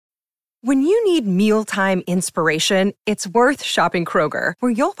When you need mealtime inspiration, it's worth shopping Kroger,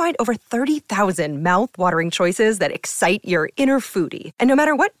 where you'll find over 30,000 mouth-watering choices that excite your inner foodie. And no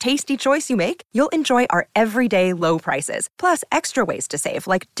matter what tasty choice you make, you'll enjoy our everyday low prices, plus extra ways to save,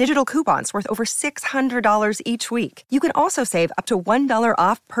 like digital coupons worth over $600 each week. You can also save up to $1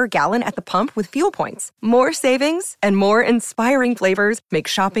 off per gallon at the pump with fuel points. More savings and more inspiring flavors make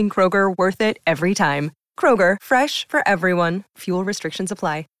shopping Kroger worth it every time. Kroger, fresh for everyone. Fuel restrictions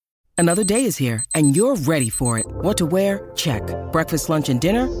apply. Another day is here, and you're ready for it. What to wear? Check. Breakfast, lunch, and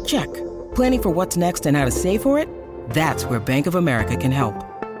dinner? Check. Planning for what's next and how to save for it? That's where Bank of America can help.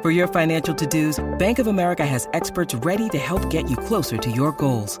 For your financial to-dos, Bank of America has experts ready to help get you closer to your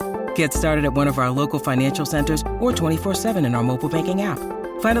goals. Get started at one of our local financial centers or 24/7 in our mobile banking app.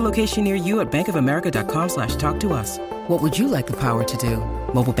 Find a location near you at bankofamerica.com/talktous. What would you like the power to do?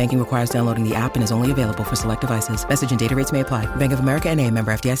 Mobile banking requires downloading the app and is only available for select devices. Message and data rates may apply. Bank of America N.A.,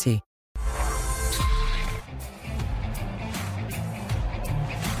 member FDIC.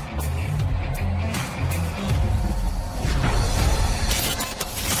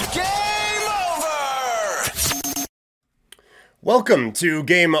 Welcome to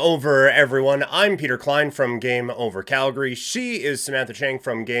Game Over, everyone. I'm Peter Klein from Game Over Calgary. She is Samantha Chang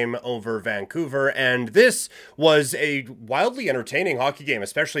from Game Over Vancouver, and this was a wildly entertaining hockey game,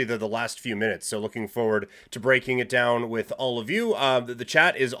 especially the last few minutes. So looking forward to breaking it down with all of you. The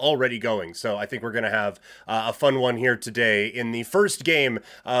chat is already going, so I think we're going to have a fun one here today in the first game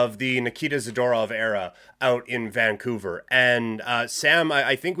of the Nikita Zadorov era out in Vancouver. And Sam,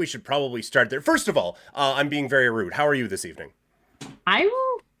 I think we should probably start there. First of all, I'm being very rude. How are you this evening? I'm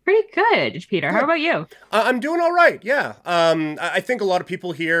pretty good, Peter. How about you? I'm doing all right, yeah. I think a lot of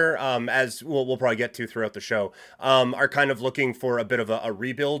people here, as we'll probably get to throughout the show, are kind of looking for a bit of a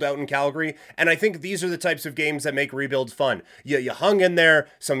rebuild out in Calgary. And I think these are the types of games that make rebuilds fun. You hung in there,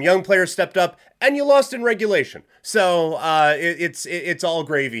 some young players stepped up, and you lost in regulation. So it's all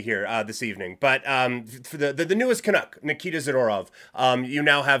gravy here this evening. But for the newest Canuck, Nikita Zadorov, you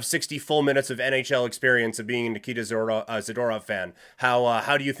now have 60 full minutes of NHL experience of being a Nikita Zadorov fan.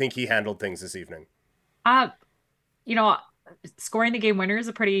 How do you think he handled things this evening? Scoring the game winner is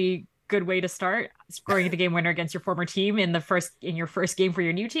a pretty good way to start. Scoring the game winner against your former team in your first game for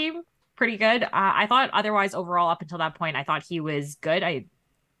your new team, pretty good. I thought otherwise overall up until that point, I thought he was good. I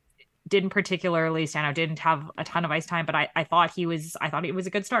didn't particularly stand out, didn't have a ton of ice time, but I thought it was a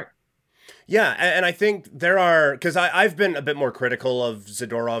good start. Yeah, and I think there are, because I've been a bit more critical of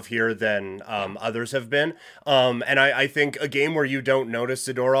Zadorov here than others have been, and I think a game where you don't notice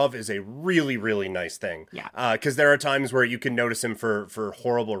Zadorov is a really, really nice thing. Yeah. Because there are times where you can notice him for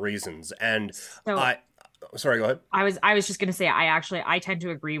horrible reasons, and sorry, go ahead. I was just going to say, I tend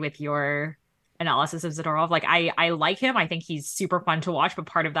to agree with your analysis of Zadorov. Like I like him. I think he's super fun to watch, but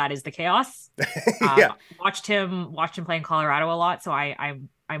part of that is the chaos. Yeah. Watched him play in Colorado a lot, so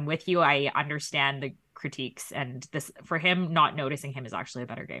I'm with you. I understand the critiques, and this for him, not noticing him is actually a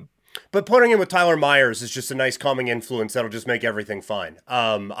better game. But putting him with Tyler Myers is just a nice calming influence that'll just make everything fine.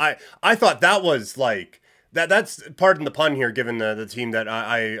 I thought that was like that's, pardon the pun here, given the team that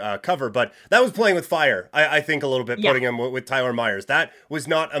I cover, but that was playing with fire. I think a little bit, putting him with Tyler Myers. That was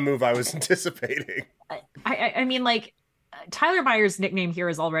not a move I was anticipating. I mean, like, Tyler Myers' nickname here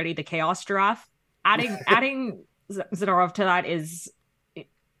is already the Chaos Giraffe. Adding Zadorov to that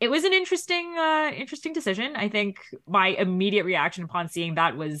it was an interesting decision. I think my immediate reaction upon seeing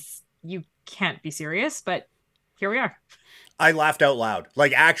that was, you can't be serious, but here we are. I laughed out loud,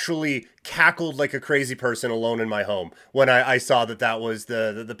 like actually cackled like a crazy person alone in my home when I saw that was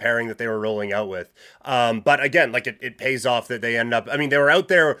the pairing that they were rolling out with. But again, like it pays off that they end up, I mean, they were out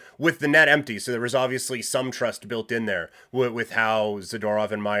there with the net empty, so there was obviously some trust built in there with how Zadorov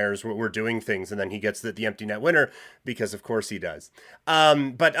and Myers were doing things, and then he gets the empty net winner, because of course he does.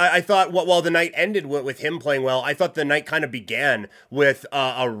 But I thought, while the night ended with him playing well, I thought the night kind of began with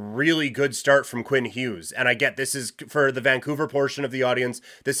a really good start from Quinn Hughes. And I get this is for the Vancouver portion of the audience,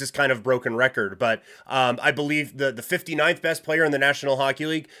 this is kind of broken record, but I believe the 59th best player in the National Hockey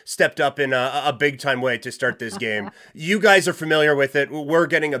League stepped up in a big time way to start this game. You guys are familiar with it. We're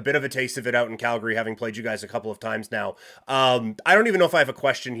getting a bit of a taste of it out in Calgary, having played you guys a couple of times now. I don't even know if I have a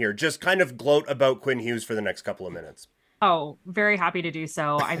question here. Just kind of gloat about Quinn Hughes for the next couple of minutes. Oh, very happy to do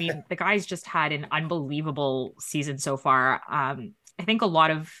so. I mean, the guy's just had an unbelievable season so far. I think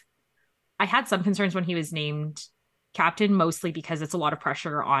I had some concerns when he was named captain, mostly because it's a lot of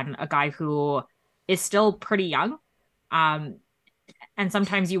pressure on a guy who is still pretty young. And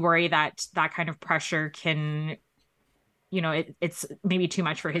sometimes you worry that kind of pressure can, it's maybe too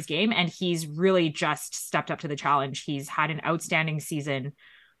much for his game. And he's really just stepped up to the challenge. He's had an outstanding season.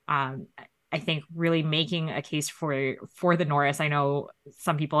 I think really making a case for the Norris. I know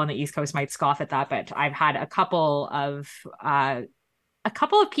some people on the East Coast might scoff at that, but I've had a couple of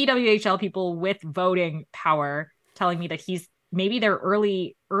PWHL people with voting power telling me that he's maybe their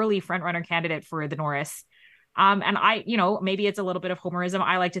early front runner candidate for the Norris. And I, maybe it's a little bit of homerism.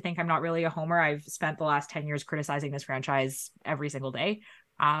 I like to think I'm not really a homer. I've spent the last 10 years criticizing this franchise every single day.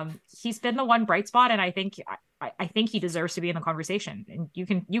 He's been the one bright spot, and I think he deserves to be in the conversation. And you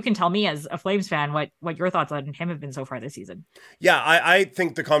can tell me as a Flames fan what your thoughts on him have been so far this season. Yeah, I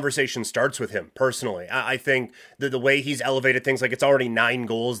think the conversation starts with him personally. I think the way he's elevated things, like it's already 9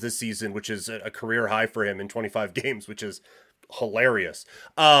 goals this season, which is a career high for him in 25 games, which is hilarious.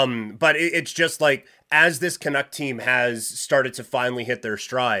 But it's just like, as this Canuck team has started to finally hit their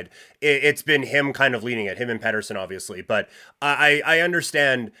stride, it's been him kind of leading it, him and Pettersson, obviously. But I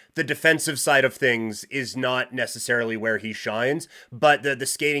understand the defensive side of things is not necessarily where he shines, but the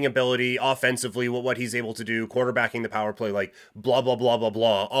skating ability, offensively, what he's able to do, quarterbacking the power play, like blah, blah, blah, blah,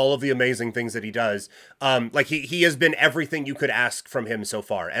 blah, all of the amazing things that he does. Like he has been everything you could ask from him so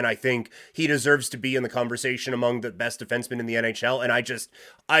far. And I think he deserves to be in the conversation among the best defensemen in the NHL.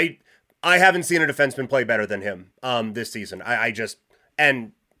 And I haven't seen a defenseman play better than him this season.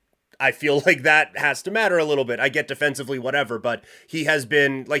 And I feel like that has to matter a little bit. I get defensively, whatever, but he has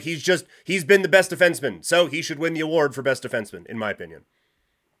been like, he's been the best defenseman. So he should win the award for best defenseman, in my opinion.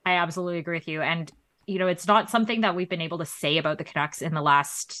 I absolutely agree with you. And, it's not something that we've been able to say about the Canucks in the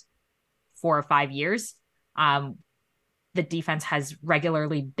last 4 or 5 years. The defense has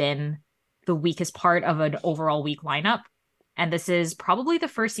regularly been the weakest part of an overall weak lineup. And this is probably the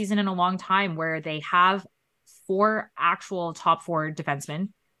first season in a long time where they have 4 actual top 4 defensemen.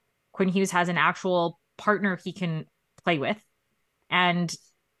 Quinn Hughes has an actual partner he can play with. And,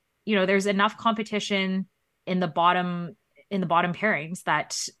 there's enough competition in the bottom pairings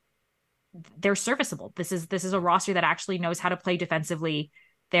that they're serviceable. This is a roster that actually knows how to play defensively.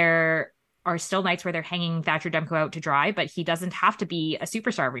 There are still nights where they're hanging Thatcher Demko out to dry, but he doesn't have to be a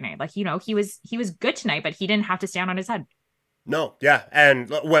superstar every night. Like, he was good tonight, but he didn't have to stand on his head. No, yeah,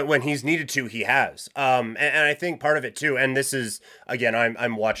 and when he's needed to, he has. And I think part of it too, and this is, again,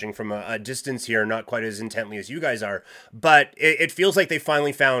 I'm watching from a distance here, not quite as intently as you guys are, but it feels like they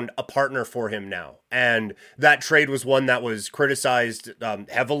finally found a partner for him now. And that trade was one that was criticized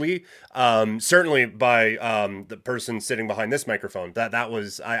heavily, certainly by the person sitting behind this microphone. That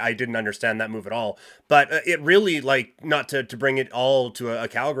was, I didn't understand that move at all. But it really, like, not to bring it all to a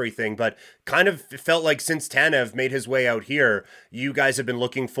Calgary thing, but kind of felt like since Tanev made his way out here, you guys have been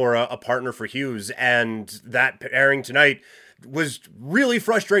looking for a partner for Hughes, and that pairing tonight was really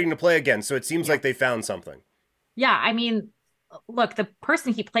frustrating to play against. So it seems like they found something. Yeah, I mean, look, the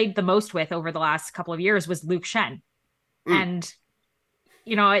person he played the most with over the last couple of years was Luke Shen. And,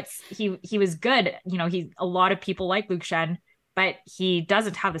 he was good. A lot of people like Luke Shen, but he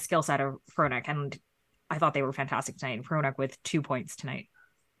doesn't have the skill set of Hronek. And I thought they were fantastic tonight. Hronek with 2 points tonight.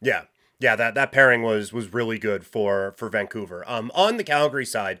 Yeah. Yeah, that pairing was really good for Vancouver. On the Calgary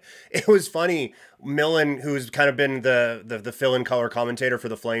side, it was funny. Millen, who's kind of been the fill-in color commentator for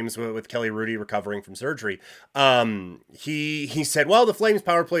the Flames with Kelly Rudy recovering from surgery, he said, well, the Flames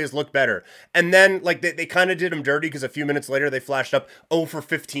power play has looked better. And then like they kind of did him dirty because a few minutes later they flashed up 0 for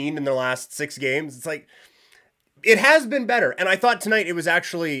 15 in their last 6 games. It's like, it has been better. And I thought tonight it was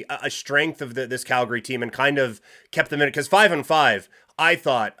actually a strength of this Calgary team and kind of kept them in it, because 5-on-5, I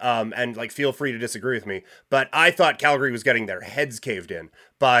thought, and like feel free to disagree with me, but I thought Calgary was getting their heads caved in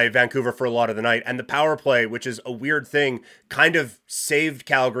by Vancouver for a lot of the night. And the power play, which is a weird thing, kind of saved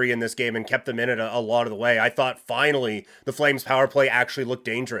Calgary in this game and kept them in it a lot of the way. I thought finally the Flames power play actually looked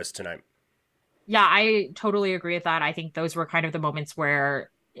dangerous tonight. Yeah, I totally agree with that. I think those were kind of the moments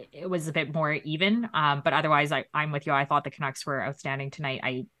where it was a bit more even. But otherwise, I'm with you. I thought the Canucks were outstanding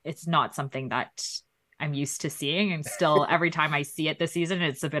tonight. It's not something that I'm used to seeing, and still every time I see it this season,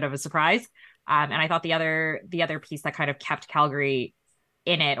 it's a bit of a surprise. And I thought the other piece that kind of kept Calgary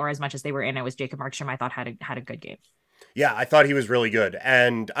in it, or as much as they were in it, was Jacob Markstrom. I thought had a good game. Yeah, I thought he was really good.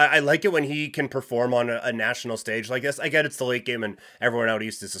 And I like it when he can perform on a national stage like this. I get it's the late game and everyone out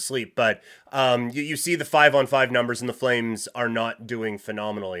east is asleep, but you see the 5-on-5 numbers and the Flames are not doing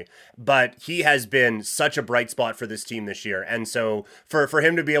phenomenally. But he has been such a bright spot for this team this year. And so for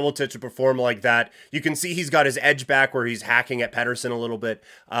him to be able to perform like that, you can see he's got his edge back where he's hacking at Pettersson a little bit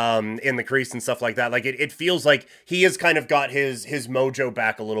in the crease and stuff like that. Like it feels like he has kind of got his mojo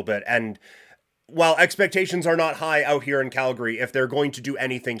back a little bit. And while expectations are not high out here in Calgary, if they're going to do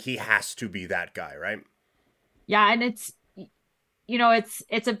anything, he has to be that guy, right? Yeah, and it's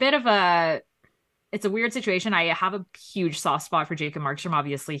a bit of a it's a weird situation. I have a huge soft spot for Jacob Markstrom.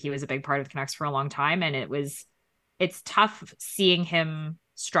 Obviously, he was a big part of the Canucks for a long time, and it's tough seeing him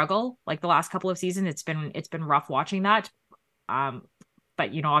struggle like the last couple of seasons. It's been rough watching that.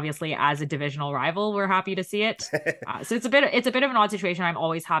 But obviously, as a divisional rival, we're happy to see it. So it's a bit of an odd situation. I'm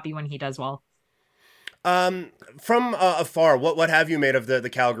always happy when he does well. From afar, what have you made of the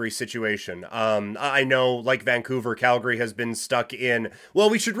Calgary situation? I know, like Vancouver, Calgary has been stuck in, well,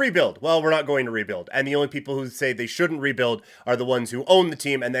 we should rebuild. Well, we're not going to rebuild. And the only people who say they shouldn't rebuild are the ones who own the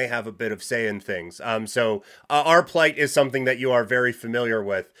team, and they have a bit of say in things. So our plight is something that you are very familiar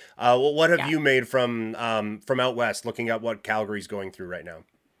with. What have you made from out west, looking at what Calgary's going through right now?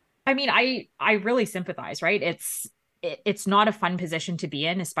 I mean, I really sympathize, right? It's not a fun position to be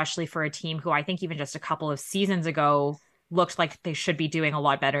in, especially for a team who I think even just a couple of seasons ago looked like they should be doing a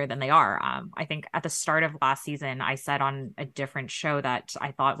lot better than they are. I think at the start of last season, I said on a different show that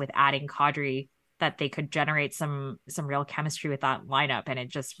I thought with adding Kadri that they could generate some real chemistry with that lineup, and it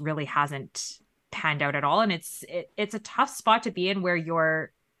just really hasn't panned out at all. And it's a tough spot to be in where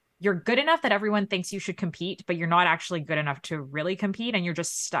you're good enough that everyone thinks you should compete, but you're not actually good enough to really compete, and you're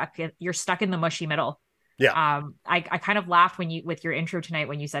just stuck in the mushy middle. Yeah. I kind of laughed with your intro tonight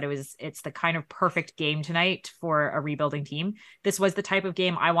when you said it's the kind of perfect game tonight for a rebuilding team. This was the type of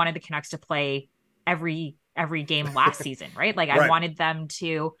game I wanted the Canucks to play every game last season, right? Like I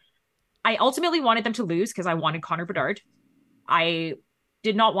ultimately wanted them to lose because I wanted Connor Bedard. I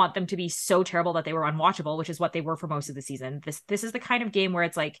did not want them to be so terrible that they were unwatchable, which is what they were for most of the season. This is the kind of game where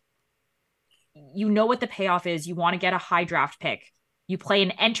it's like, what the payoff is. You want to get a high draft pick. You play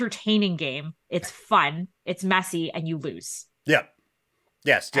an entertaining game. It's fun. It's messy, and you lose. Yeah.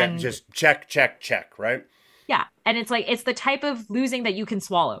 Yes. And just check, right? Yeah. And it's like, it's the type of losing that you can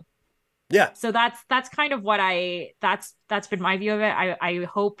swallow. Yeah. So that's kind of what that's been my view of it. I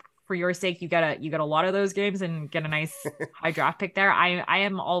hope for your sake, you get a lot of those games and get a nice high draft pick there. I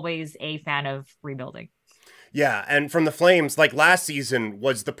am always a fan of rebuilding. Yeah. And from the Flames, like last season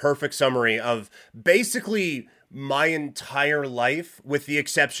was the perfect summary of basically my entire life, with the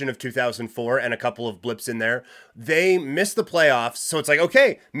exception of 2004 and a couple of blips in there. They missed the playoffs, so it's like,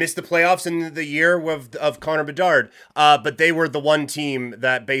 okay, missed the playoffs in the year of Connor Bedard, but they were the one team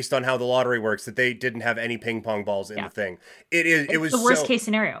that, based on how the lottery works, that they didn't have any ping pong balls in the thing. It was the worst case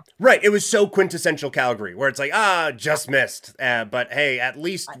scenario. Right, it was so quintessential Calgary, where it's like, just missed, but hey, at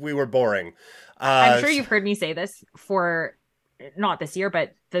least we were boring. I'm sure you've heard me say this for not this year,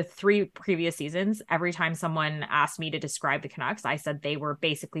 but the 3 previous seasons. Every time someone asked me to describe the Canucks, I said they were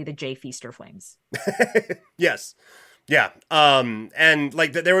basically the Jay Feaster Flames. Yes. Yeah. And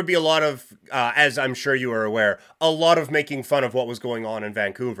like there would be a lot of, as I'm sure you are aware, a lot of making fun of what was going on in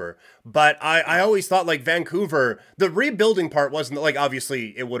Vancouver. But I always thought, like, Vancouver, the rebuilding part wasn't, like,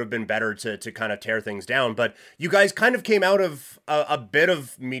 obviously it would have been better to kind of tear things down. But you guys kind of came out of a bit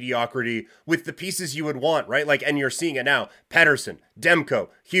of mediocrity with the pieces you would want, right? Like, and you're seeing it now. Pettersson, Demko,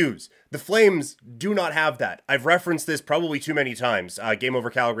 Hughes. The Flames do not have that. I've referenced this probably too many times. Game Over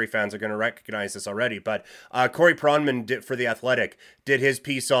Calgary fans are going to recognize this already. But Corey Pronman for The Athletic did his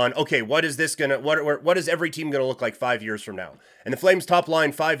piece on, okay, what is every team going to look like 5 years from now? And the Flames' top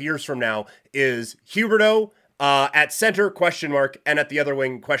line 5 years from now is Huberdeau at center, ? And at the other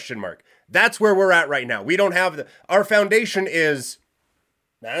wing, ? That's where we're at right now. We don't have our foundation is,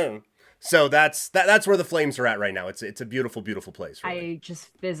 I don't know. So that's where the Flames are at right now. It's a beautiful, beautiful place. Really. I just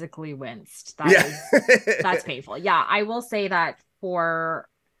physically winced. That's painful. Yeah, I will say that for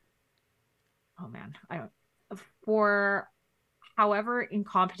however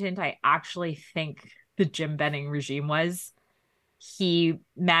incompetent I actually think the Jim Benning regime was, he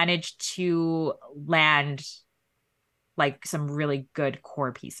managed to land like some really good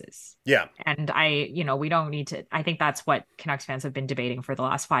core pieces. Yeah. And we don't need to, I think that's what Canucks fans have been debating for the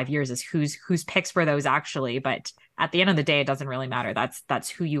last 5 years is whose picks were those actually. But at the end of the day, it doesn't really matter. That's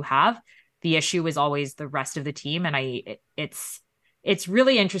who you have. The issue is always the rest of the team. And it's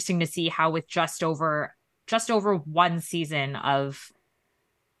really interesting to see how with just over one season of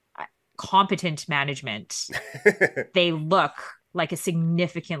competent management, they look like a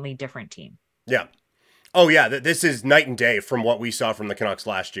significantly different team. Yeah. Oh, yeah, this is night and day from what we saw from the Canucks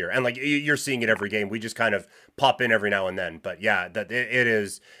last year. And, like, you're seeing it every game. We just kind of pop in every now and then. But, yeah,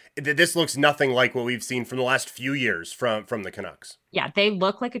 this looks nothing like what we've seen from the last few years from the Canucks. Yeah, they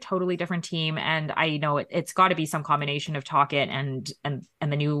look like a totally different team. And I know it's got to be some combination of Tocchet and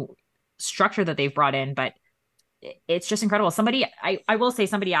the new structure that they've brought in. But it's just incredible. I will say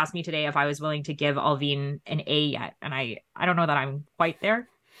somebody asked me today if I was willing to give Alvin an A yet. And I don't know that I'm quite there.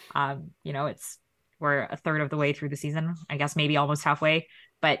 We're a third of the way through the season, I guess maybe almost halfway.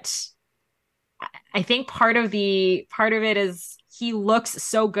 But I think part of it is he looks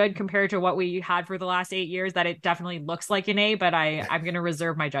so good compared to what we had for the last 8 years that it definitely looks like an A, but I'm going to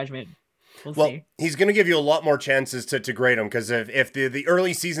reserve my judgment. We'll see. He's going to give you a lot more chances to grade him, because if the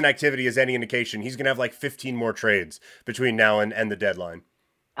early season activity is any indication, he's going to have like 15 more trades between now and the deadline.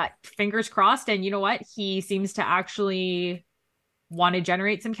 Fingers crossed. And you know what? He seems to actually want to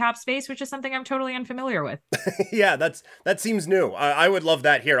generate some cap space, which is something I'm totally unfamiliar with. Yeah, that seems new. I would love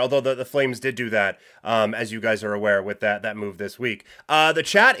that here, although the Flames did do that, as you guys are aware, with that move this week. The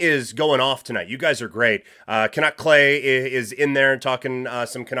chat is going off tonight. You guys are great. Canuck Clay is in there talking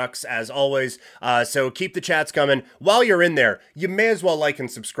some Canucks as always, so keep the chats coming. While you're in there, you may as well like and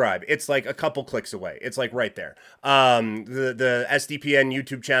subscribe. It's like a couple clicks away. It's like right there. The SDPN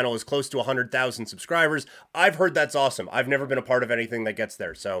YouTube channel is close to 100,000 subscribers. I've heard that's awesome. I've never been a part of anything that gets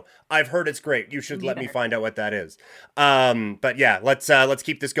there, so I've heard it's great. You should let me find out what that is. But yeah, let's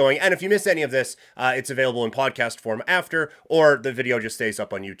keep this going. And if you miss any of this, it's available in podcast form after, or the video just stays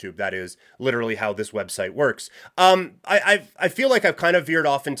up on YouTube. That is literally how this website works. I feel like I've kind of veered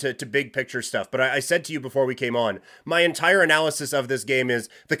off into big picture stuff, but I said to you before we came on, my entire analysis of this game is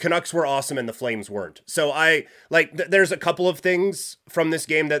the Canucks were awesome and the Flames weren't. So there's a couple of things from this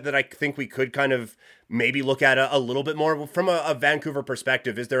game that I think we could kind of maybe look at a little bit more from a Vancouver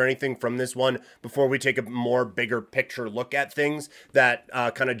perspective. Is there anything from this one before we take a more bigger picture look at things that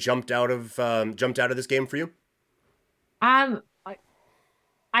kind of jumped out of this game for you? I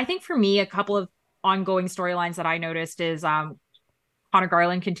think for me, a couple of ongoing storylines that I noticed is Connor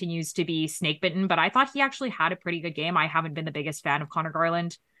Garland continues to be snake bitten, but I thought he actually had a pretty good game. I haven't been the biggest fan of Connor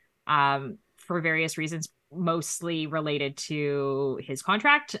Garland for various reasons, mostly related to his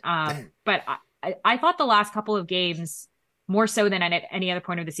contract. But I thought the last couple of games, more so than at any other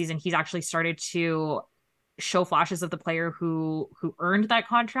point of the season, he's actually started to show flashes of the player who earned that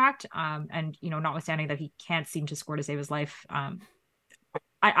contract. And notwithstanding that he can't seem to score to save his life,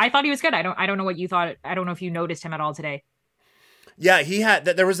 I thought he was good. I don't know what you thought. I don't know if you noticed him at all today. Yeah,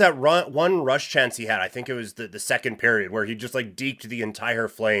 there was that one rush chance he had. I think it was the second period where he just like deked the entire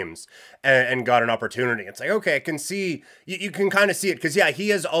Flames and got an opportunity. It's like, okay, I can see, you can kind of see it, because yeah, he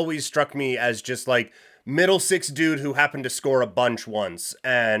has always struck me as just like middle six dude who happened to score a bunch once,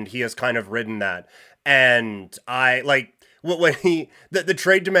 and he has kind of ridden that. And I like when the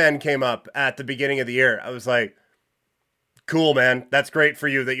trade demand came up at the beginning of the year, I was like, cool, man, that's great for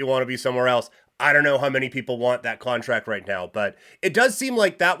you that you want to be somewhere else. I don't know how many people want that contract right now, but it does seem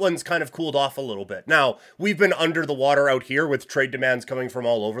like that one's kind of cooled off a little bit. Now, we've been under the water out here with trade demands coming from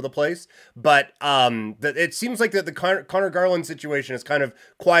all over the place, but it seems like that the Connor Garland situation has kind of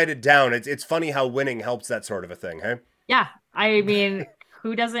quieted down. It's funny how winning helps that sort of a thing, hey? Yeah, I mean,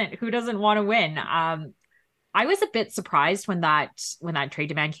 who doesn't want to win? I was a bit surprised when that trade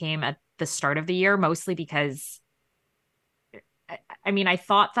demand came at the start of the year, mostly because, I mean, I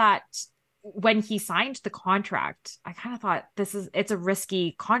thought that when he signed the contract, I kind of thought it's a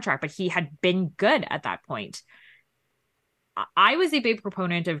risky contract, but he had been good at that point. I was a big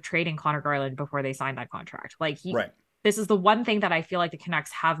proponent of trading Connor Garland before they signed that contract. Right. This is the one thing that I feel like the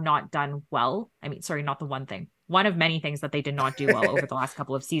Canucks have not done well. I mean, sorry, not the one thing. One of many things that they did not do well over the last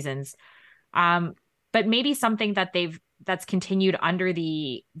couple of seasons. But maybe something that's continued under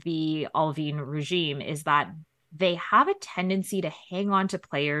the Alvin regime is that they have a tendency to hang on to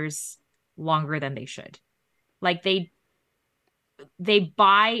players longer than they should. Like they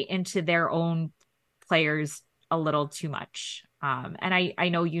buy into their own players a little too much. And I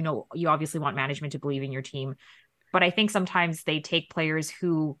know you obviously want management to believe in your team, but I think sometimes they take players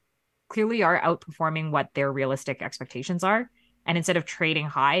who clearly are outperforming what their realistic expectations are, and instead of trading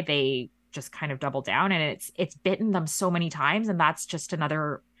high, they just kind of double down, and it's bitten them so many times. And that's just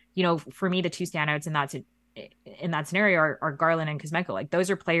another, for me, the two standouts in that scenario are Garland and Kuzmenko. Like, those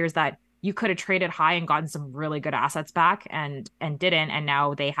are players that you could have traded high and gotten some really good assets back and didn't. And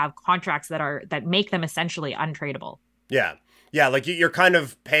now they have contracts that make them essentially untradeable. Yeah. Yeah. Like, you're kind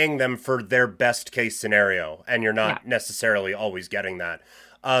of paying them for their best case scenario, and you're not necessarily always getting that.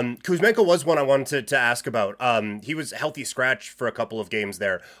 Kuzmenko was one I wanted to ask about. He was healthy scratch for a couple of games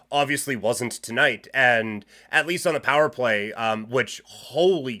there. Obviously wasn't tonight. And at least on the power play, which,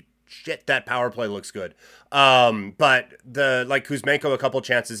 holy shit, that power play looks good. But Kuzmenko, a couple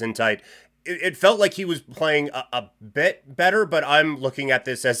chances in tight. It felt like he was playing a bit better, but I'm looking at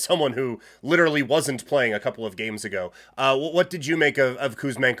this as someone who literally wasn't playing a couple of games ago. What did you make of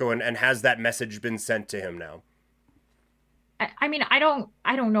Kuzmenko, and has that message been sent to him now? I mean, I don't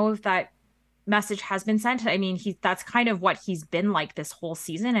know if that message has been sent. I mean, that's kind of what he's been like this whole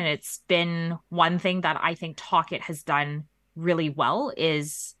season, and it's been one thing that I think Tocchet has done really well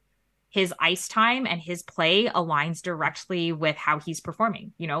is his ice time and his play aligns directly with how he's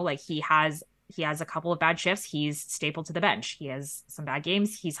performing. Like he has a couple of bad shifts. He's stapled to the bench. He has some bad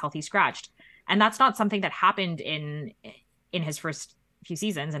games. He's healthy scratched. And that's not something that happened in his first few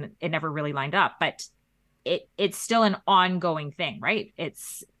seasons, and it never really lined up, but it's still an ongoing thing, right?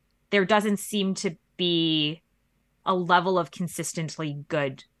 There doesn't seem to be a level of consistently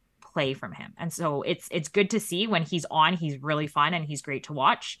good play from him. And so it's good to see when he's on, he's really fun and he's great to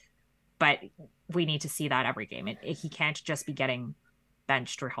watch, but we need to see that every game. He can't just be getting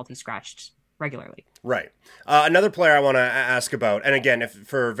benched or healthy scratched regularly. Right. Another player I want to ask about, and again, if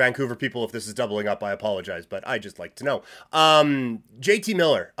for Vancouver people, if this is doubling up, I apologize, but I just like to know. JT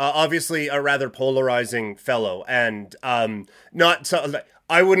Miller, obviously a rather polarizing fellow, and not so.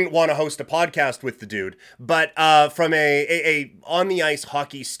 I wouldn't want to host a podcast with the dude, but from a on the ice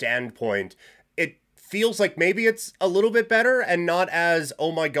hockey standpoint, it feels like maybe it's a little bit better and not as,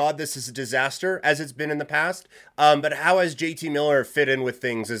 oh my God, this is a disaster as it's been in the past. But how has JT Miller fit in with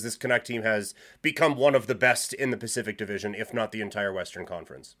things as this Canuck team has become one of the best in the Pacific Division, if not the entire Western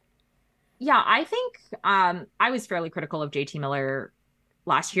Conference? Yeah, I think I was fairly critical of JT Miller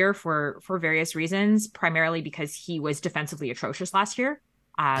last year for various reasons, primarily because he was defensively atrocious last year.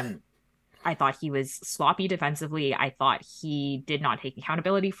 I thought he was sloppy defensively. I thought he did not take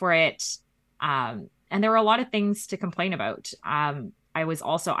accountability for it. And there were a lot of things to complain about. I was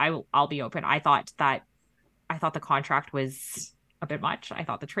also, I'll be open. I thought the contract was a bit much. I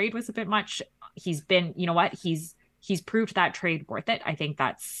thought the trade was a bit much. He's been, you know what? He's proved that trade worth it. I think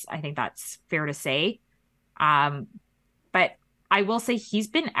that's fair to say. But I will say he's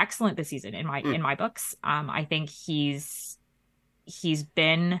been excellent this season in my books. I think he's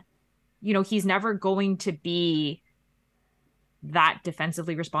been, he's never going to be that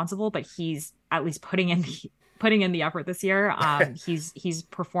defensively responsible, but he's at least putting in the effort this year. He's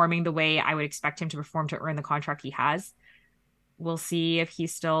performing the way I would expect him to perform to earn the contract he has. We'll see if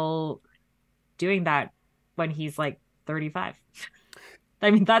he's still doing that when he's like 35.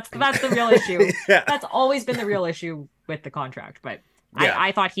 I mean, that's the real issue. Yeah. That's always been the real issue with the contract, but yeah.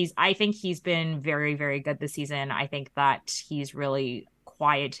 I think he's been very, very good this season. I think that he's really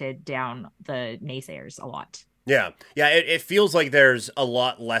quieted down the naysayers a lot. Yeah. It feels like there's a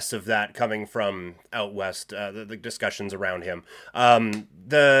lot less of that coming from out west. The discussions around him.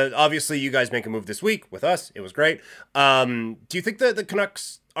 Obviously you guys make a move this week with us. It was great. Do you think that the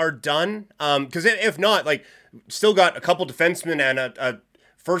Canucks are done? Because if not, like, still got a couple defensemen and a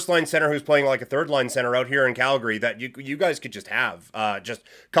first line center who's playing like a third line center out here in Calgary that you guys could just have just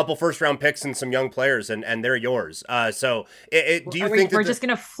a couple first round picks and some young players and they're yours. So do you think we're just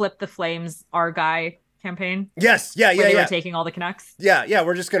gonna flip the Flames our guy campaign? Yes, yeah. We're taking all the Canucks. Yeah,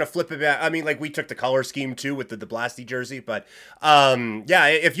 we're just gonna flip it back. I mean, like, we took the color scheme too with the Blasty jersey, but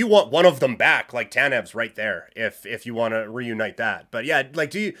if you want one of them back, like Tanev's right there. If you want to reunite that, but yeah, like,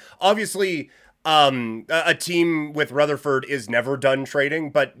 do you obviously? A team with Rutherford is never done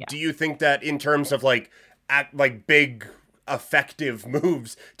trading, but do you think that in terms of like big effective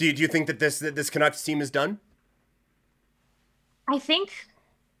moves, do you think that this Canucks team is done? I think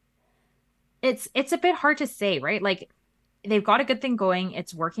it's a bit hard to say, right? Like, they've got a good thing going,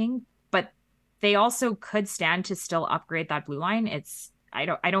 it's working, but they also could stand to still upgrade that blue line. I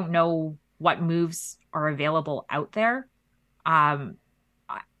don't know what moves are available out there.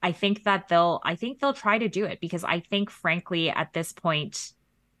 I think they'll try to do it, because I think, frankly, at this point,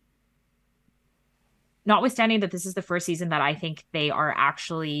 notwithstanding that this is the first season that I think they are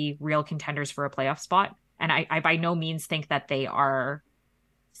actually real contenders for a playoff spot, and I by no means think that they are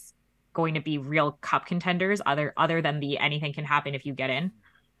going to be real cup contenders, other than the anything can happen if you get in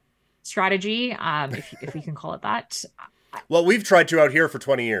strategy, if we can call it that. Well, we've tried to out here for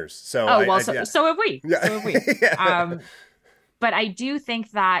 20 years, so so have we. Yeah. So have we. Yeah. But I do think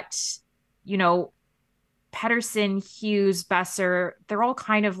that, Pettersson, Hughes, Besser, they're all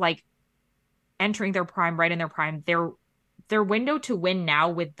kind of like entering their prime, right in their prime. Their window to win now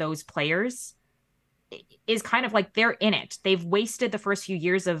with those players is kind of like they're in it. They've wasted the first few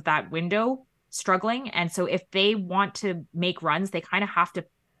years of that window struggling. And so if they want to make runs, they kind of have to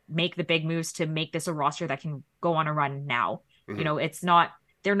make the big moves to make this a roster that can go on a run now. Mm-hmm.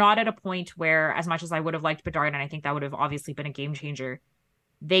 They're not at a point where, as much as I would have liked Bedard, and I think that would have obviously been a game changer,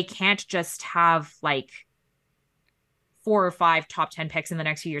 they can't just have like 4 or 5 top 10 picks in the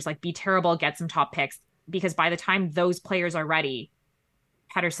next few years, like be terrible, get some top picks, because by the time those players are ready,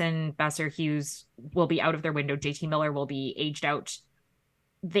 Pettersson, Besser, Hughes will be out of their window. JT Miller will be aged out.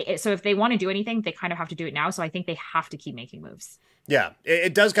 so if they want to do anything, they kind of have to do it now. So I think they have to keep making moves. Yeah,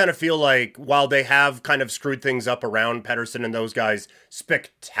 it does kind of feel like while they have kind of screwed things up around Pettersson and those guys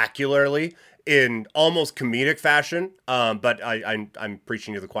spectacularly in almost comedic fashion, but I'm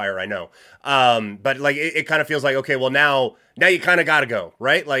preaching to the choir, I know. But like it kind of feels like, okay, well now you kind of got to go,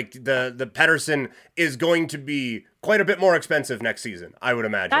 right? Like the Pettersson is going to be quite a bit more expensive next season, I would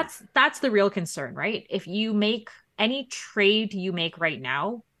imagine. That's the real concern, right? If you make any trade you make right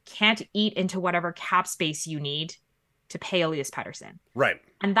now can't eat into whatever cap space you need to pay Elias Pettersson. Right.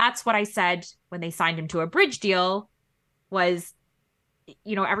 And that's what I said when they signed him to a bridge deal was,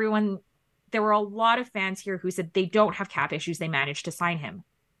 there were a lot of fans here who said they don't have cap issues. They managed to sign him.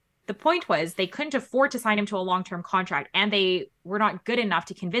 The point was they couldn't afford to sign him to a long-term contract, and they were not good enough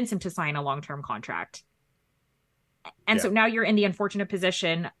to convince him to sign a long-term contract. And so now you're in the unfortunate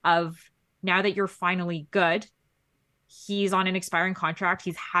position of, now that you're finally good, he's on an expiring contract.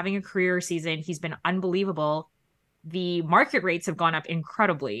 He's having a career season. He's been unbelievable. The market rates have gone up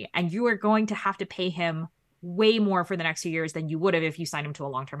incredibly, and you are going to have to pay him way more for the next few years than you would have if you signed him to a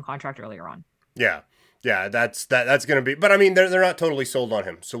long-term contract earlier on. Yeah. That's going to be, but I mean, they're not totally sold on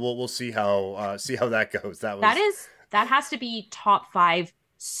him. So we'll see how that goes. That has to be top 5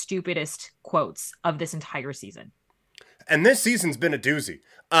 stupidest quotes of this entire season. And this season's been a doozy.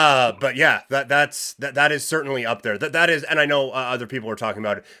 But yeah, that is certainly up there. That is, and I know other people are talking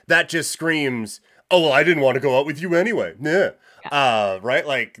about it. That just screams, oh, well, I didn't want to go out with you anyway. Yeah. Right?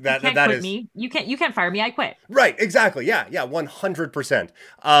 Like that is me. You can't fire me. I quit. Right, exactly. Yeah, 100%.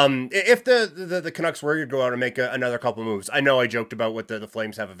 If the Canucks were to go out and make another couple moves, I know I joked about what the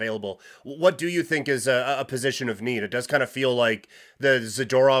Flames have available. What do you think is a position of need? It does kind of feel like the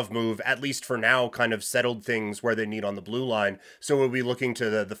Zadorov move, at least for now, kind of settled things where they need on the blue line. So we'll be looking to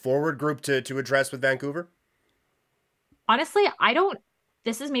the forward group to address with Vancouver? Honestly,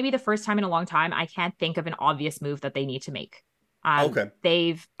 this is maybe the first time in a long time I can't think of an obvious move that they need to make. Okay.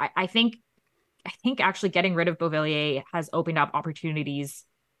 I think actually getting rid of Beauvillier has opened up opportunities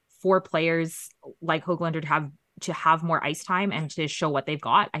for players like Höglander to have more ice time and to show what they've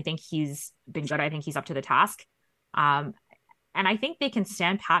got. I think he's been good. I think he's up to the task. And I think they can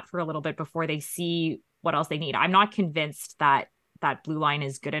stand pat for a little bit before they see what else they need. I'm not convinced that blue line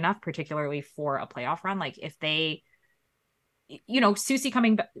is good enough, particularly for a playoff run. Like if they, Soucy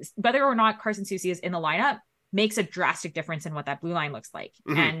coming, whether or not Carson Soucy is in the lineup, makes a drastic difference in what that blue line looks like.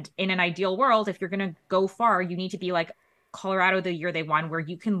 Mm-hmm. And in an ideal world, if you're going to go far, you need to be like Colorado the year they won, where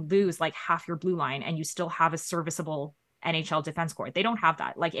you can lose like half your blue line and you still have a serviceable NHL defense core. They don't have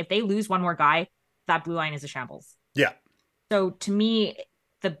that. Like if they lose one more guy, that blue line is a shambles. Yeah. So to me,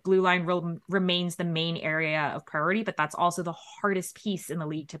 the blue line remains the main area of priority, but that's also the hardest piece in the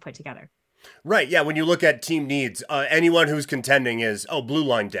league to put together. Right. Yeah. When you look at team needs, anyone who's contending is, blue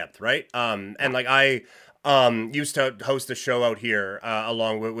line depth. Right. And like I used to host a show out here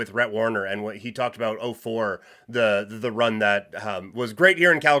along with Rhett Warner, and he talked about 2004, the run that was great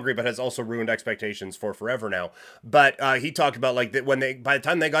here in Calgary, but has also ruined expectations for forever now. But he talked about like that by the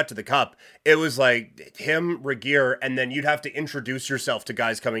time they got to the Cup, it was like him, Regeer, and then you'd have to introduce yourself to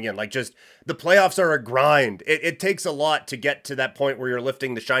guys coming in. Like just the playoffs are a grind. It takes a lot to get to that point where you're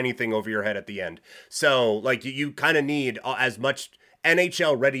lifting the shiny thing over your head at the end. So like you kind of need as much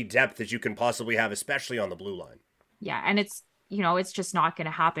NHL ready depth as you can possibly have, especially on the blue line. Yeah, and it's just not going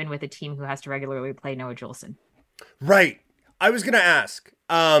to happen with a team who has to regularly play Noah Juleson. Right. I was going to ask.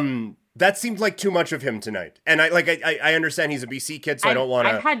 That seemed like too much of him tonight, and I understand he's a BC kid, so I don't want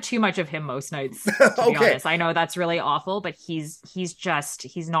to. I've had too much of him most nights. To be honest, I know that's really awful, but he's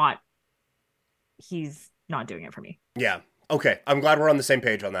not doing it for me. Yeah. Okay. I'm glad we're on the same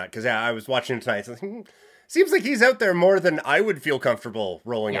page on that because I was watching him tonight. So seems like he's out there more than I would feel comfortable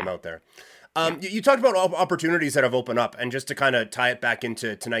rolling him out there. You talked about opportunities that have opened up, and just to kind of tie it back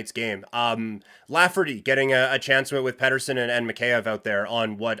into tonight's game, Lafferty getting a chance with Pettersson and Mikheyev out there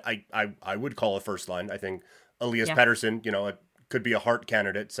on what I would call a first line. I think Elias Pettersson, it could be a Hart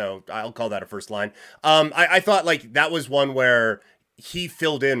candidate, so I'll call that a first line. I thought like that was one where he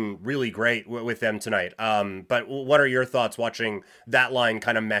filled in really great with them tonight. But what are your thoughts watching that line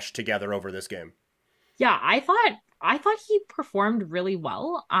kind of mesh together over this game? Yeah, I thought he performed really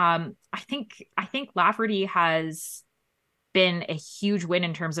well. I think Lafferty has been a huge win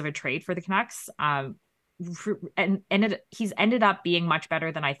in terms of a trade for the Canucks. And he's ended up being much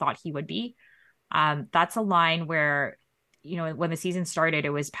better than I thought he would be. That's a line where, when the season started,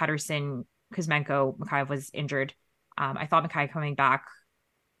 it was Pettersson, Kuzmenko, Mikheyev was injured. I thought Mikheyev coming back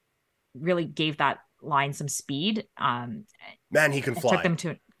really gave that line some speed. Man, he can fly. Took them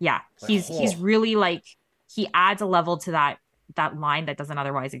to. Yeah, he's really like, he adds a level to that that line that doesn't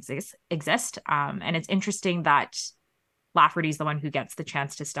otherwise exist. And it's interesting that Lafferty's the one who gets the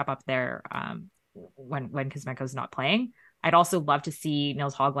chance to step up there when Kuzmenko's not playing. I'd also love to see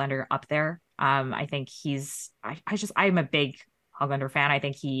Nils Hoglander up there. I think I'm a big Hoglander fan. I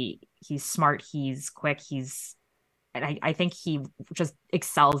think he's smart, he's quick, I think he just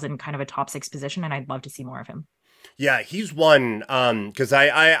excels in kind of a top 6 position, and I'd love to see more of him. Yeah, he's one, because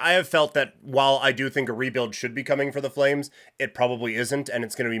I have felt that while I do think a rebuild should be coming for the Flames, it probably isn't, and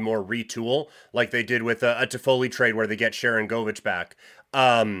it's going to be more retool, like they did with a Toffoli trade where they get Sharon Govich back.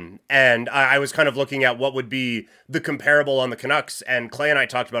 And I was kind of looking at what would be the comparable on the Canucks, and Clay and I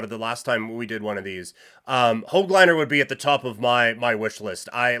talked about it the last time we did one of these. Hoglander would be at the top of my wish list.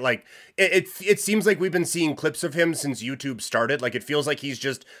 It seems like we've been seeing clips of him since YouTube started. Like, it feels like he's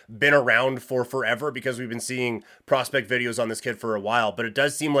just been around for forever because we've been seeing prospect videos on this kid for a while, but it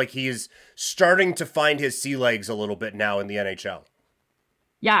does seem like he's starting to find his sea legs a little bit now in the NHL.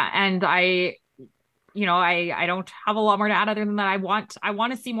 Yeah, and I don't have a lot more to add other than that. I want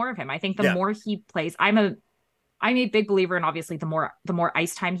to see more of him. I think the more he plays, I'm a big believer in, obviously, the more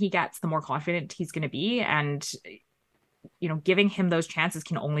ice time he gets, the more confident he's going to be. And, giving him those chances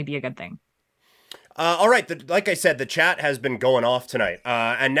can only be a good thing. All right. Like I said, the chat has been going off tonight.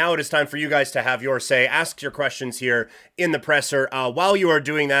 And now it is time for you guys to have your say. Ask your questions here in the presser. While you are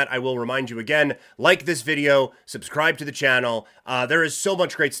doing that, I will remind you again, like this video, subscribe to the channel. There is so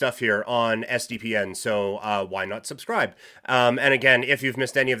much great stuff here on SDPN, so why not subscribe? And again, if you've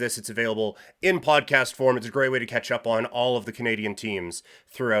missed any of this, it's available in podcast form. It's a great way to catch up on all of the Canadian teams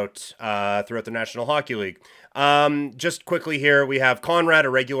throughout the National Hockey League. Just quickly here, we have Conrad, a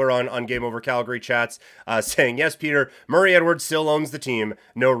regular on Game Over Calgary chats, saying, yes, Peter, Murray Edwards still owns the team.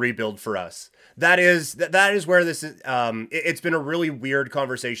 No rebuild for us. That is where this is. It's been a really weird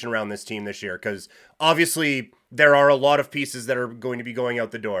conversation around this team this year, because obviously there are a lot of pieces that are going to be going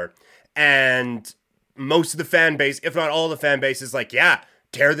out the door, and most of the fan base, if not all the fan base, is like, yeah,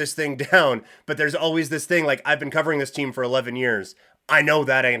 tear this thing down. But there's always this thing, like, I've been covering this team for 11 years. I know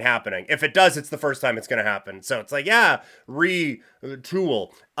that ain't happening. If it does, it's the first time it's going to happen. So it's like, yeah,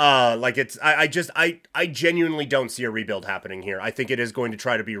 retool. I genuinely don't see a rebuild happening here. I think it is going to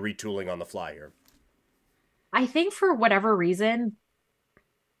try to be retooling on the fly here. I think for whatever reason,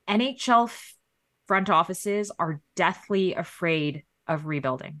 NHL front offices are deathly afraid of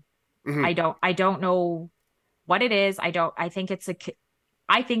rebuilding. Mm-hmm. I don't know what it is. I think it's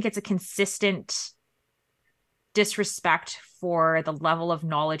a consistent disrespect for the level of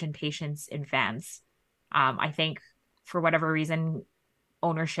knowledge and patience in fans. I think for whatever reason,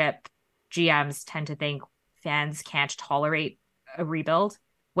 ownership, GMs tend to think fans can't tolerate a rebuild,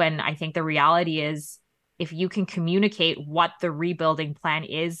 when I think the reality is, if you can communicate what the rebuilding plan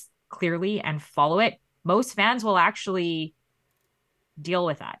is clearly and follow it, most fans will actually deal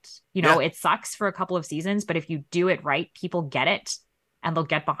with that. It sucks for a couple of seasons, but if you do it right, people get it and they'll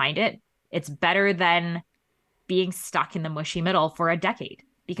get behind it. It's better than being stuck in the mushy middle for a decade,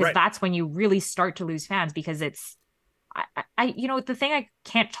 because that's when you really start to lose fans. Because the thing I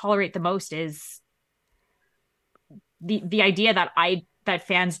can't tolerate the most is the idea that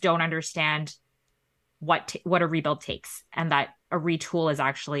fans don't understand what a rebuild takes, and that a retool is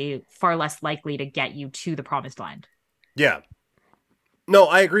actually far less likely to get you to the promised land. Yeah. No,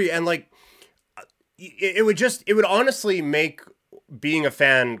 I agree. And it would honestly make being a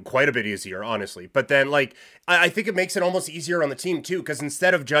fan quite a bit easier, honestly. But then, I think it makes it almost easier on the team too, because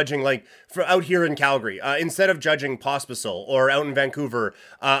instead of judging, for out here in Calgary, instead of judging Pospisil, or out in Vancouver,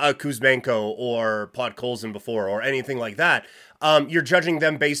 Kuzmenko or Podkolzin before, or anything like that, you're judging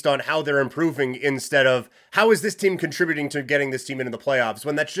them based on how they're improving, instead of how is this team contributing to getting this team into the playoffs,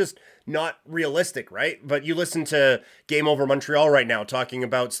 when that's just not realistic, right? But you listen to Game Over Montreal right now talking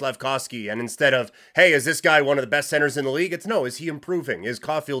about Slafkovsky, and instead of, hey, is this guy one of the best centers in the league? It's no, is he improving? Is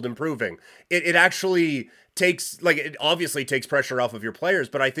Caulfield improving? It actually takes, it obviously takes pressure off of your players,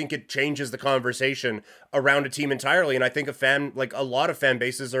 but I think it changes the conversation around a team entirely. And I think a lot of fan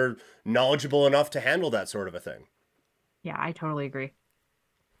bases are knowledgeable enough to handle that sort of a thing. Yeah, I totally agree.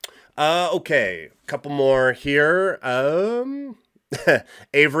 Okay, a couple more here.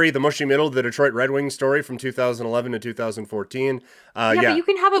 Avery, the mushy middle, the Detroit Red Wings story from 2011 to 2014. But you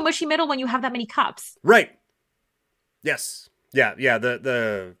can have a mushy middle when you have that many cups. Right. Yes. Yeah.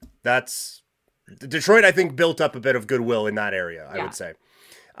 That's Detroit, I think, built up a bit of goodwill in that area, I would say.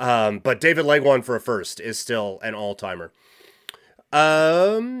 But David Legwand for a first is still an all-timer.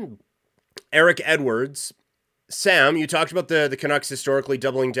 Eric Edwards. Sam, you talked about the Canucks historically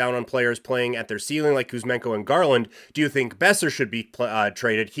doubling down on players playing at their ceiling, like Kuzmenko and Garland. Do you think Besser should be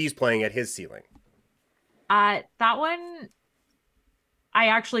traded? He's playing at his ceiling. That one, I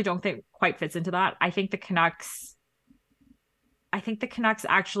actually don't think quite fits into that. I think the Canucks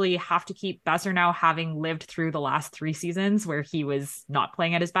actually have to keep Besser now, having lived through the last 3 seasons where he was not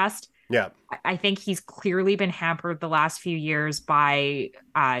playing at his best. Yeah. I think he's clearly been hampered the last few years by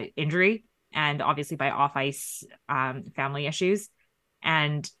injury and obviously by off ice family issues.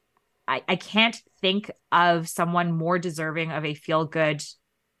 And I can't think of someone more deserving of a feel good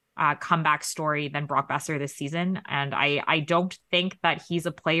comeback story than Brock Besser this season. And I don't think that he's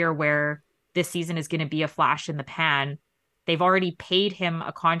a player where this season is going to be a flash in the pan. They've already paid him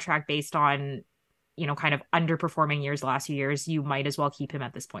a contract based on, kind of underperforming years the last few years. You might as well keep him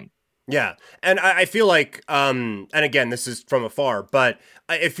at this point. Yeah. And I feel like, and again, this is from afar, but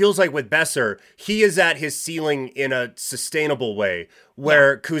it feels like with Besser, he is at his ceiling in a sustainable way,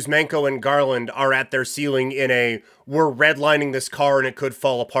 where Kuzmenko and Garland are at their ceiling in a, we're redlining this car and it could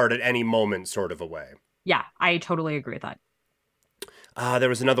fall apart at any moment sort of a way. Yeah, I totally agree with that. There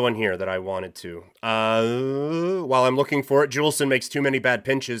was another one here that I wanted to. While I'm looking for it, Juleson makes too many bad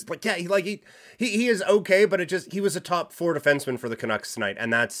pinches. He is okay, but he was a top 4 defenseman for the Canucks tonight,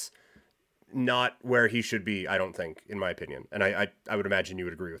 and that's not where he should be, I don't think, in my opinion. And I would imagine you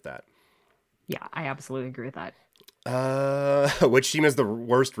would agree with that. Yeah, I absolutely agree with that. Which team is the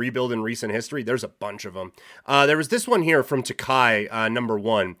worst rebuild in recent history? There's a bunch of them. There was this one here from Takai, number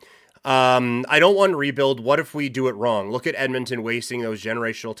 1. I don't want to rebuild. What if we do it wrong? Look at Edmonton wasting those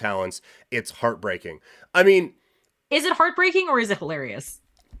generational talents. It's heartbreaking. I mean, is it heartbreaking or is it hilarious?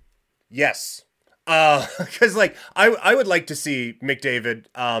 Yes. Because I would like to see McDavid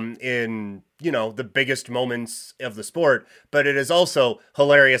in the biggest moments of the sport, but it is also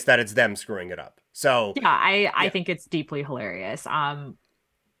hilarious that it's them screwing it up. So yeah, I think it's deeply hilarious.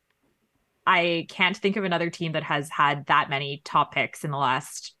 I can't think of another team that has had that many top picks in the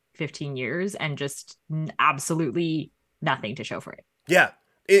last 15 years and just absolutely nothing to show for it. Yeah.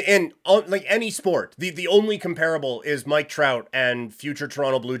 And like any sport, the only comparable is Mike Trout and future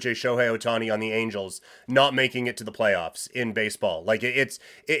Toronto Blue Jay Shohei Ohtani on the Angels not making it to the playoffs in baseball. Like it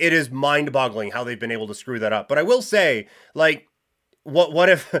is mind-boggling how they've been able to screw that up. But I will say, like, what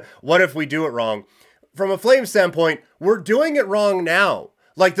if we do it wrong? From a Flame standpoint, we're doing it wrong now.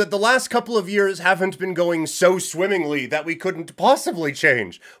 Like the last couple of years haven't been going so swimmingly that we couldn't possibly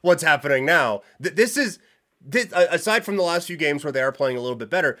change what's happening now. This aside from the last few games where they are playing a little bit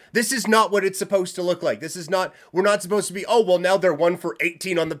better, this is not what it's supposed to look like. We're not supposed to be, oh, well, now they're 1 for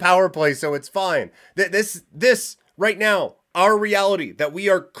 18 on the power play, so it's fine. This right now, our reality that we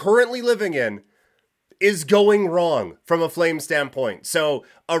are currently living in is going wrong from a Flame standpoint. So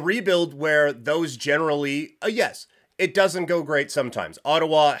a rebuild where those generally, yes, it doesn't go great sometimes.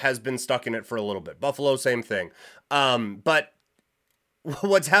 Ottawa has been stuck in it for a little bit. Buffalo, same thing. But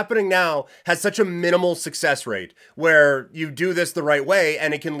what's happening now has such a minimal success rate where you do this the right way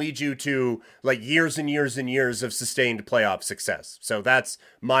and it can lead you to like years and years and years of sustained playoff success. So that's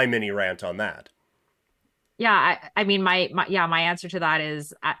my mini rant on that. Yeah, I mean, my answer to that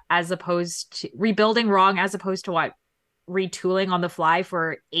is, as opposed to rebuilding wrong, as opposed to what, retooling on the fly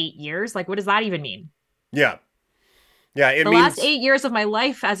for 8 years. Like, what does that even mean? Yeah. Yeah, the last 8 years of my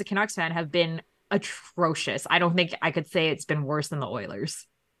life as a Canucks fan have been atrocious. I don't think I could say it's been worse than the Oilers.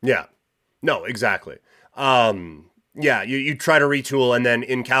 Yeah, no, exactly. Yeah, you try to retool, and then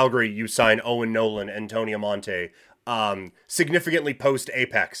in Calgary, you sign Owen Nolan and Tony Amonte, significantly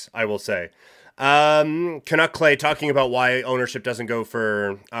post-Apex, I will say. Canuck Clay talking about why ownership doesn't go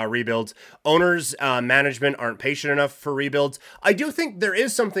for rebuilds. Owners, management aren't patient enough for rebuilds. I do think there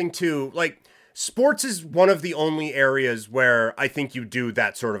is something to, like, sports is one of the only areas where I think you do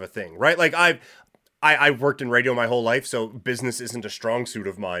that sort of a thing, right? Like I've worked in radio my whole life, so business isn't a strong suit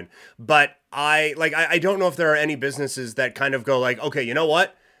of mine. But I don't know if there are any businesses that kind of go like, okay, you know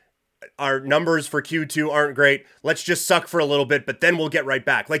what? Our numbers for Q2 aren't great. Let's just suck for a little bit, but then we'll get right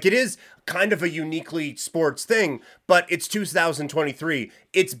back. Like, it is kind of a uniquely sports thing, but it's 2023.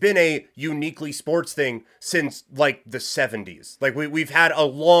 It's been a uniquely sports thing since like the 70s. Like we've had a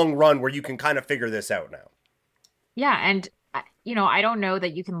long run where you can kind of figure this out now. Yeah. And, I don't know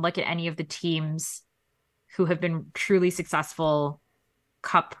that you can look at any of the teams who have been truly successful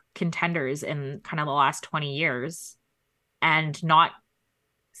cup contenders in kind of the last 20 years and not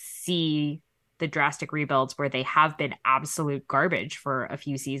see the drastic rebuilds where they have been absolute garbage for a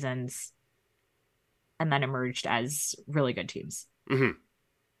few seasons and then emerged as really good teams. Mm-hmm.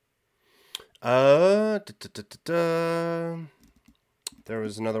 There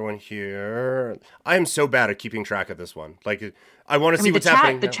was another one here. I am so bad at keeping track of this one. Like, I want to see what's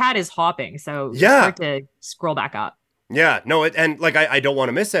happening. The chat is hopping, so yeah, it's hard to scroll back up. Yeah, no, and like I don't want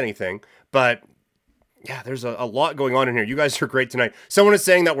to miss anything, but Yeah, there's a lot going on in here. You guys are great tonight. Someone is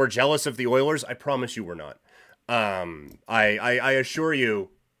saying that we're jealous of the Oilers. I promise you we're not. I assure you,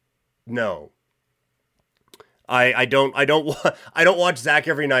 no. I don't watch Zach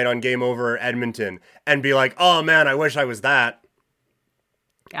every night on Game Over Edmonton and be like, oh man, I wish I was that.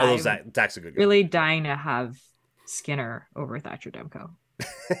 Yeah, although Zach's a good guy. Really dying to have Skinner over Thatcher Demko.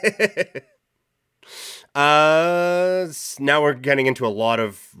 Now we're getting into a lot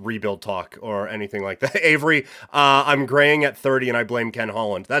of rebuild talk or anything like that. Avery, I'm graying at 30 and I blame Ken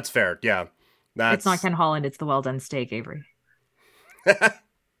Holland. That's fair. Yeah. It's not Ken Holland. It's the well done steak, Avery.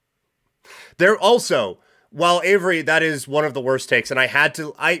 There also, while Avery, that is one of the worst takes. And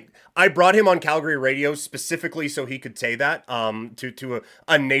I brought him on Calgary radio specifically so he could say that, to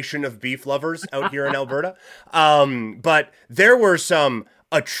a nation of beef lovers out here in Alberta. But there were some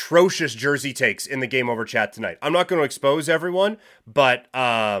atrocious jersey takes in the Game Over chat tonight. I'm not going to expose everyone, but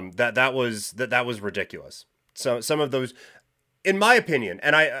that was ridiculous. So some of those, in my opinion,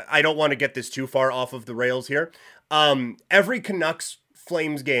 and I don't want to get this too far off of the rails here. Every Canucks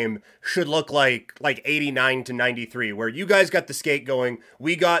Flames game should look like 89 to 93, where you guys got the skate going,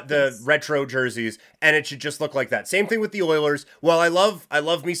 we got the retro jerseys, and it should just look like that. Same thing with the Oilers. While I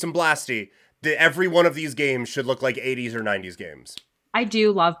love me some Blasty, every one of these games should look like 80s or 90s games. I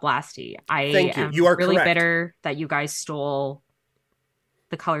do love Blasty. Thank you. Am you are really correct. bitter that you guys stole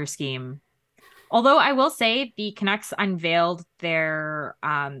the color scheme. Although I will say the Canucks unveiled their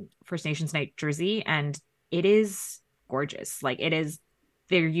First Nations Night jersey, and it is gorgeous. Like it is,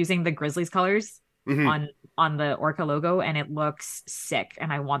 they're using the Grizzlies colors on the Orca logo, and it looks sick.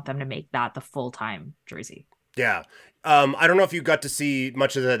 And I want them to make that the full-time jersey. Yeah. I don't know if you got to see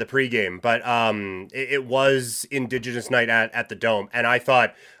much of the pregame, but it was Indigenous Night at the Dome, and I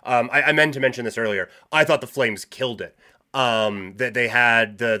thought I meant to mention this earlier. I thought the Flames killed it. That they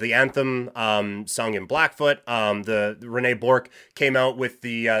had the anthem sung in Blackfoot. The Renee Bork came out with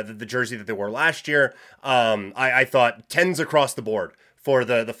the jersey that they wore last year. I thought 10s across the board for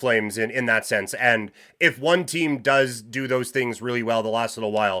the Flames in that sense. And if one team does do those things really well the last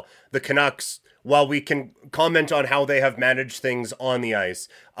little while, the Canucks, while we can comment on how they have managed things on the ice,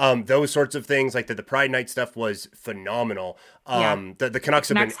 those sorts of things, like the Pride Night stuff was phenomenal. The Canucks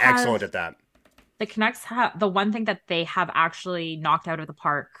have been excellent at that. The Canucks have, the one thing that they have actually knocked out of the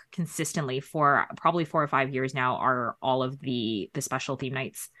park consistently for probably 4 or 5 years now are all of the special theme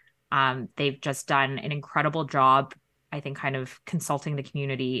nights. They've just done an incredible job, I think, kind of consulting the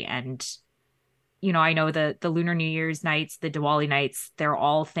community. And, you know, I know the Lunar New Year's nights, the Diwali nights, they're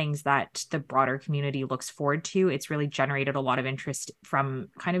all things that the broader community looks forward to. It's really generated a lot of interest from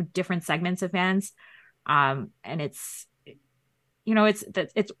kind of different segments of fans. And it's, you know,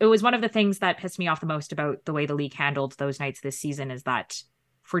 it was one of the things that pissed me off the most about the way the league handled those nights this season, is that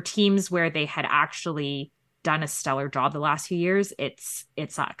for teams where they had actually done a stellar job the last few years, it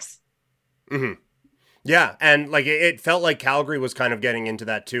sucks. Mm-hmm. Yeah, and like it felt like Calgary was kind of getting into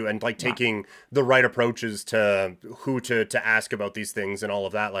that too, and like taking the right approaches to who to ask about these things and all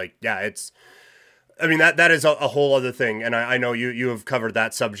of that. Like, yeah, I mean, that is a whole other thing, and I know you have covered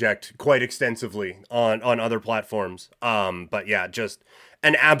that subject quite extensively on other platforms. But yeah, just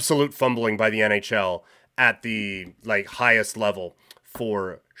an absolute fumbling by the NHL at the highest level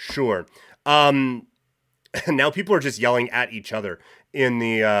for sure. Now people are just yelling at each other in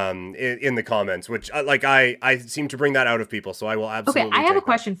the comments, which I seem to bring that out of people, so I will absolutely. Okay, I have a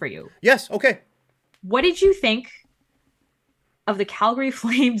question for you. Yes. Okay. What did you think of the Calgary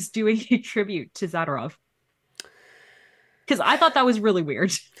Flames doing a tribute to Zadorov? Because I thought that was really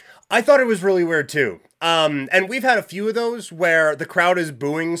weird. I thought it was really weird too. And we've had a few of those where the crowd is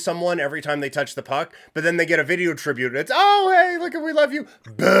booing someone every time they touch the puck, but then they get a video tribute and it's, oh, hey, look at, we love you.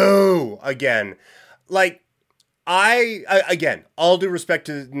 Boo again. Like, again, all due respect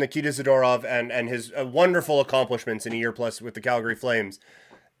to Nikita Zadorov and his wonderful accomplishments in a year plus with the Calgary Flames,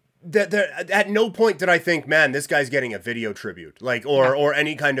 at no point did I think, man, this guy's getting a video tribute, or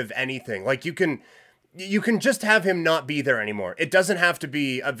any kind of anything. Like, you can just have him not be there anymore. It doesn't have to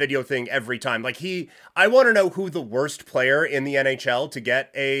be a video thing every time. I want to know who the worst player in the NHL to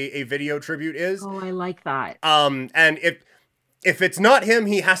get a video tribute is. Oh, I like that. And if it's not him,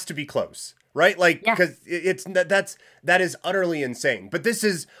 he has to be close. Right? Because that is utterly insane. But this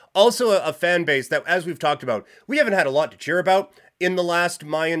is also a fan base that, as we've talked about, we haven't had a lot to cheer about in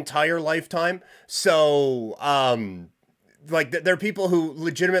my entire lifetime. So, there are people who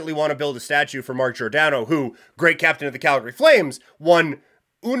legitimately want to build a statue for Mark Giordano, who, great captain of the Calgary Flames, won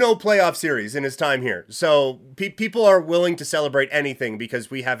Uno playoff series in his time here. So people are willing to celebrate anything because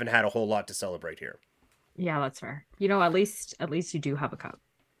we haven't had a whole lot to celebrate here. Yeah, that's fair. You know, at least you do have a cup.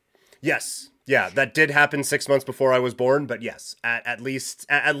 Yes, Yeah, that did happen 6 months before I was born, but yes, at least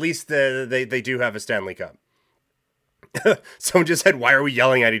they do have a Stanley Cup. Someone just said, "Why are we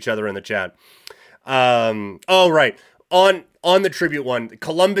yelling at each other in the chat?" Oh, right. On the tribute one,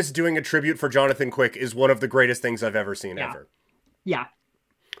 Columbus doing a tribute for Jonathan Quick is one of the greatest things I've ever seen ever. Yeah.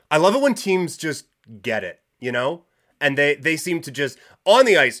 I love it when teams just get it, you know? And they seem to just, on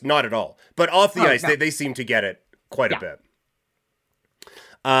the ice, not at all, but off the ice, no. they seem to get it quite a bit.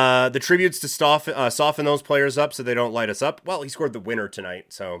 The tributes to soften those players up so they don't light us up. Well, he scored the winner tonight,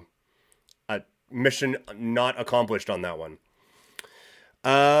 so mission not accomplished on that one.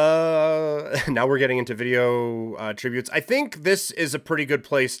 Now we're getting into video tributes. I think this is a pretty good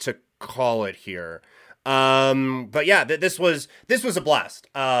place to call it here. But yeah, this was a blast.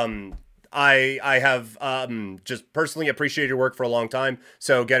 I have just personally appreciated your work for a long time,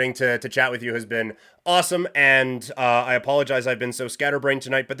 so getting to chat with you has been awesome, and I apologize I've been so scatterbrained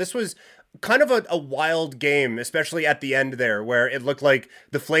tonight, but this was kind of a wild game, especially at the end there, where it looked like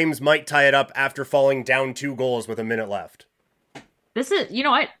the Flames might tie it up after falling down 2 goals with a minute left. This is, you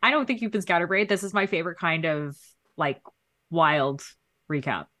know what? I don't think you've been scatterbrained. This is my favorite kind of, like, wild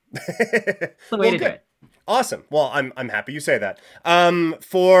recap. It's the way to do it. Awesome. Well, I'm happy you say that.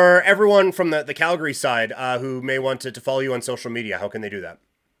 For everyone from the Calgary side who may want to follow you on social media, how can they do that?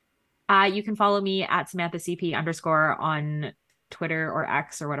 You can follow me at SamanthaCP_ on Twitter or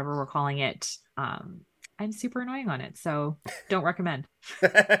X or whatever we're calling it. I'm super annoying on it, so don't recommend.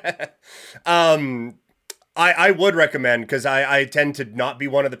 I would recommend, because I tend to not be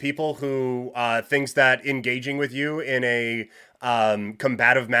one of the people who thinks that engaging with you in a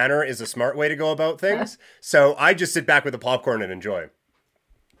combative manner is a smart way to go about things. So I just sit back with the popcorn and enjoy.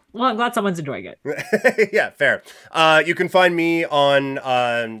 Well, I'm glad someone's enjoying it. Yeah, fair. You can find me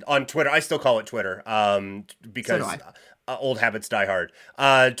on Twitter. I still call it Twitter because old habits die hard.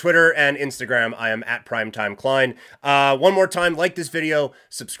 Twitter and Instagram, I am at PrimetimeKlein. One more time, like this video,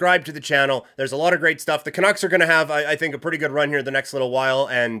 subscribe to the channel. There's a lot of great stuff. The Canucks are going to have, I think, a pretty good run here the next little while,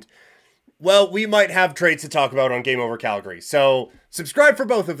 and well, we might have trades to talk about on Game Over Calgary. So subscribe for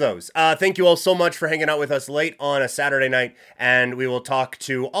both of those. Thank you all so much for hanging out with us late on a Saturday night, and we will talk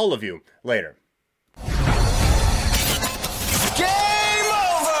to all of you later.